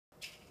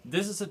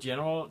this is a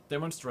general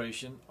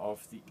demonstration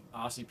of the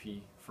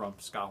RCP from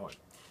SKAARHOJ.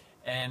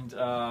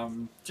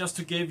 And just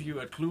to give you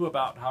a clue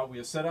about how we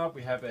are set up,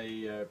 we have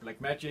a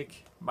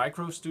Blackmagic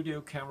micro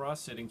studio camera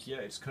sitting here.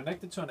 It's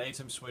connected to an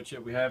ATEM switcher.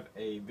 We have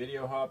a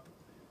video hub,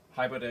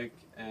 hyperdeck,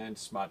 and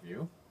smart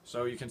view.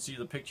 So you can see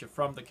the picture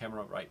from the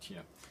camera right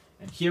here.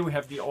 And here we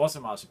have the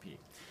awesome RCP.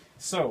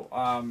 So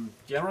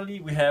generally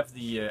we have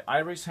the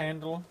iris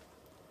handle.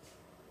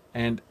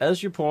 And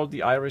as you pull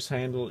the iris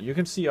handle, you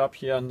can see up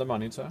here on the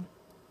monitor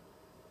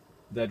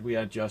that we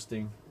are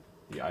adjusting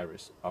the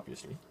iris,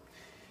 obviously.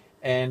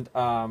 And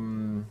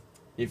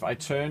if I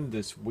turn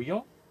this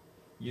wheel,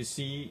 you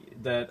see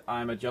that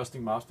I'm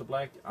adjusting master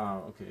black.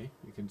 Okay,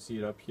 you can see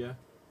it up here,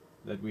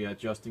 that we are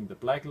adjusting the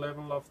black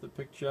level of the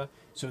picture.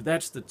 So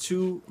that's the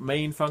two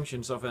main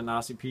functions of an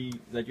RCP,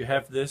 that you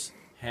have this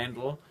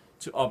handle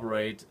to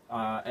operate.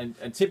 And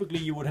typically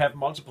you would have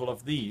multiple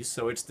of these,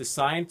 so it's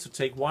designed to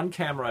take one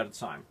camera at a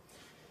time.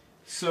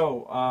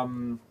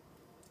 So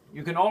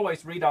you can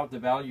always read out the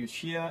values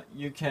here.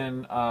 You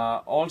can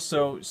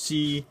also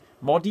see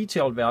more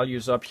detailed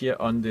values up here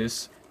on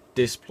this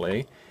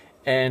display.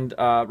 And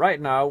right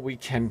now we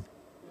can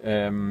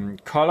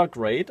color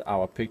grade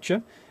our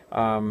picture.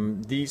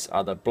 These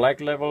are the black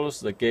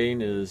levels, the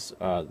gain is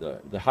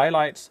the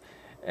highlights.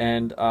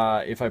 And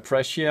if I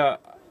press here,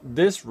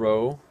 this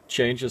row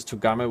changes to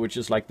gamma, which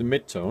is like the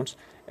midtones.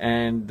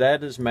 And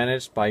that is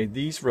managed by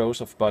these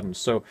rows of buttons.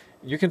 So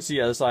you can see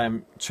as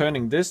I'm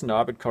turning this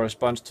knob, it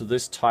corresponds to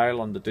this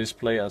tile on the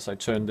display. As I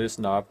turn this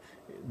knob,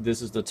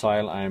 this is the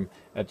tile I'm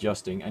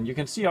adjusting. And you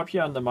can see up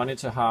here on the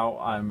monitor how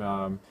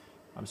I'm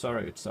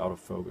sorry, it's out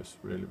of focus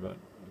really, but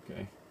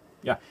okay.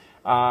 Yeah,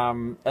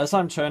 as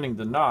I'm turning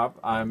the knob,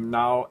 I'm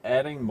now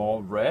adding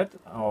more red,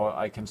 or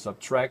I can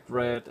subtract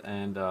red,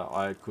 and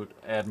I could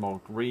add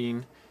more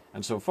green,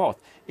 and so forth.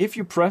 If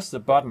you press the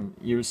button,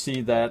 you'll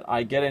see that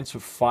I get into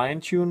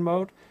fine-tune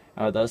mode.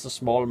 There's a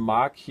small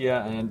mark here,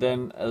 and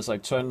then as I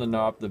turn the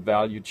knob, the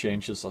value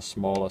changes are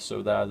smaller.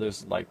 So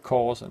there's like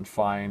coarse and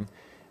fine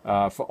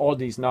for all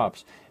these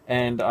knobs.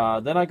 And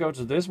then I go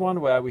to this one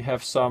where we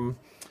have some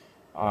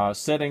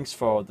settings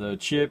for the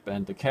chip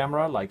and the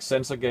camera, like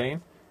sensor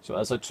gain. So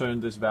as I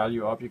turn this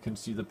value up, you can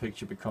see the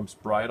picture becomes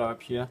brighter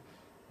up here.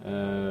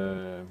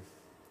 Like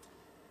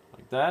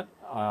that.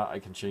 I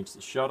can change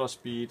the shutter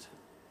speed.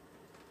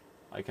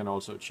 I can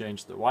also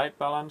change the white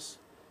balance,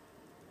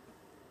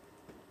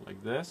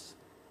 like this.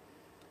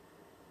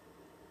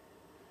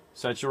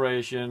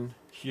 Saturation,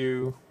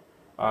 hue.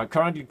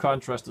 Currently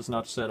contrast is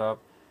not set up.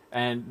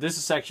 And this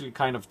is actually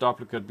kind of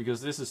duplicate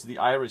because this is the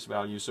iris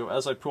value. So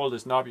as I pull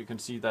this knob, you can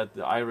see that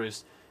the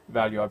iris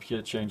value up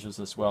here changes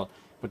as well.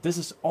 But this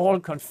is all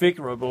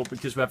configurable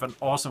because we have an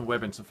awesome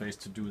web interface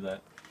to do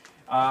that.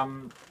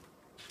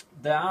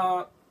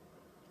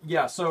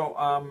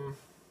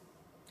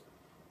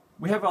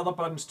 We have other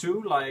buttons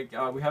too, like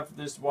we have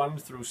this 1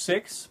 through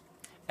 6,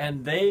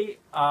 and they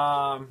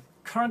are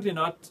currently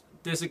not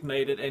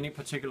designated any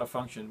particular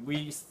function.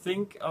 We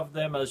think of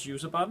them as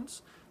user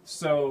buttons.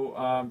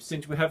 So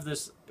since we have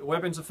this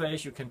web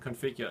interface, you can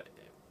configure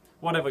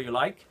whatever you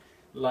like.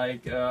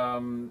 Like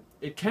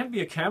it can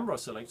be a camera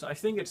selector. I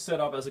think it's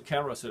set up as a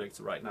camera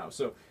selector right now.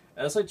 So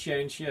as I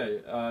change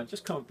here,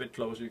 just come a bit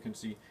closer, you can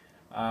see.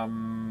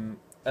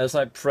 As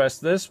I press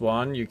this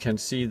one, you can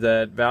see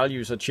that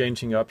values are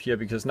changing up here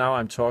because now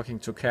I'm talking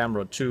to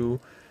camera 2,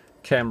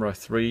 camera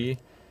 3,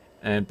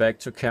 and back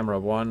to camera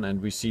 1,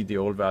 and we see the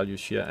old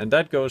values here. And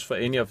that goes for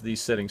any of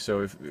these settings.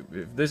 So if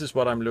this is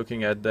what I'm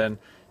looking at, then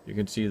you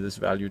can see this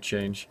value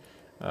change,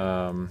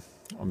 or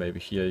maybe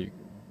here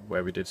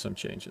where we did some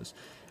changes.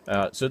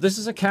 So this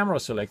is a camera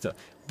selector,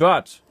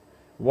 but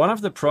one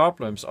of the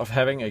problems of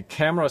having a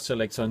camera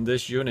selector in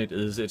this unit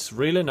is it's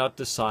really not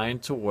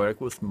designed to work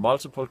with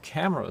multiple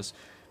cameras,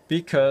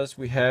 because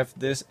we have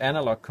this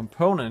analog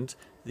component,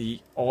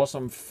 the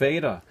awesome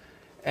fader.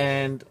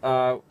 And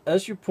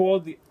as you pull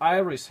the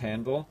iris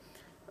handle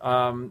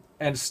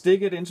and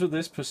stick it into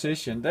this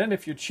position, then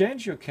if you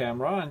change your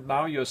camera and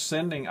now you're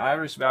sending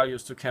iris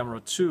values to camera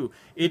 2,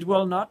 it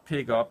will not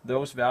pick up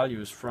those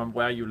values from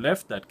where you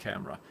left that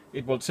camera.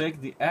 It will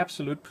take the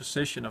absolute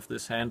position of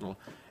this handle.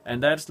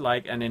 And that's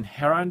like an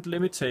inherent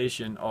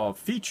limitation or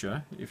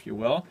feature, if you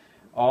will,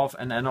 of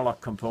an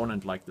analog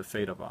component like the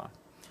fader bar.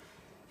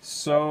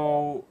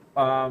 So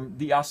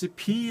the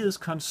RCP is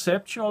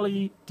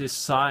conceptually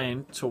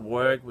designed to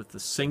work with a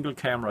single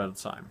camera at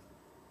a time.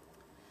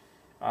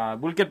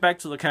 We'll get back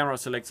to the camera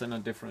selector in a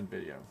different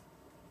video.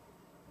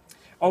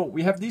 Oh,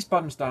 we have these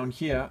buttons down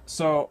here.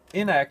 So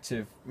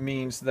inactive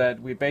means that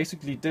we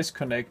basically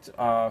disconnect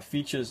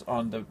features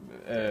on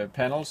the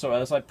panel. So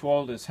as I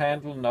pull this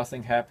handle,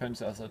 nothing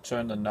happens. As I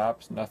turn the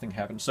knobs, nothing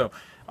happens. So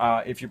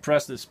if you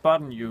press this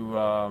button, you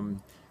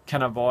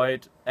can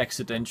avoid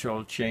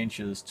accidental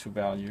changes to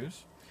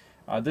values.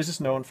 This is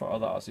known for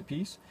other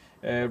RCPs.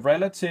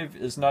 Relative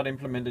is not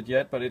implemented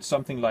yet, but it's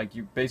something like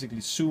you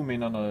basically zoom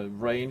in on a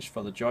range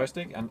for the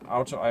joystick, and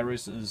auto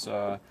iris is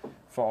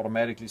for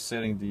automatically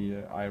setting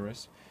the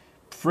iris.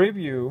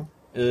 Preview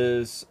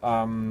is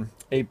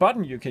a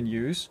button you can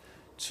use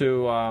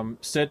to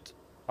set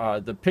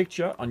the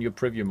picture on your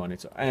preview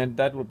monitor, and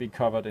that will be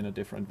covered in a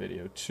different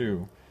video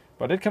too.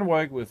 But it can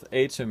work with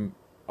ATEM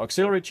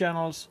auxiliary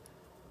channels,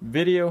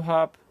 video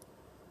hub,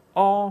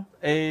 or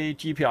a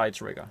GPI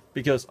trigger,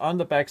 because on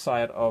the back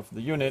side of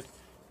the unit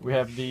we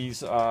have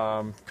these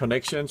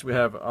connections. We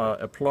have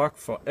a plug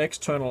for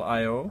external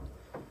I/O,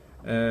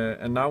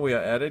 and now we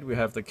are at it. We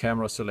have the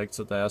camera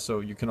selected there, so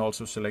you can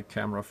also select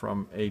camera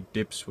from a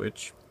dip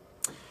switch.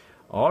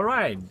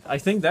 Alright, I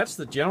think that's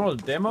the general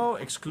demo,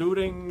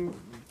 excluding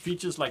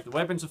features like the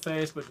web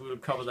interface, but we'll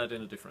cover that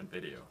in a different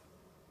video.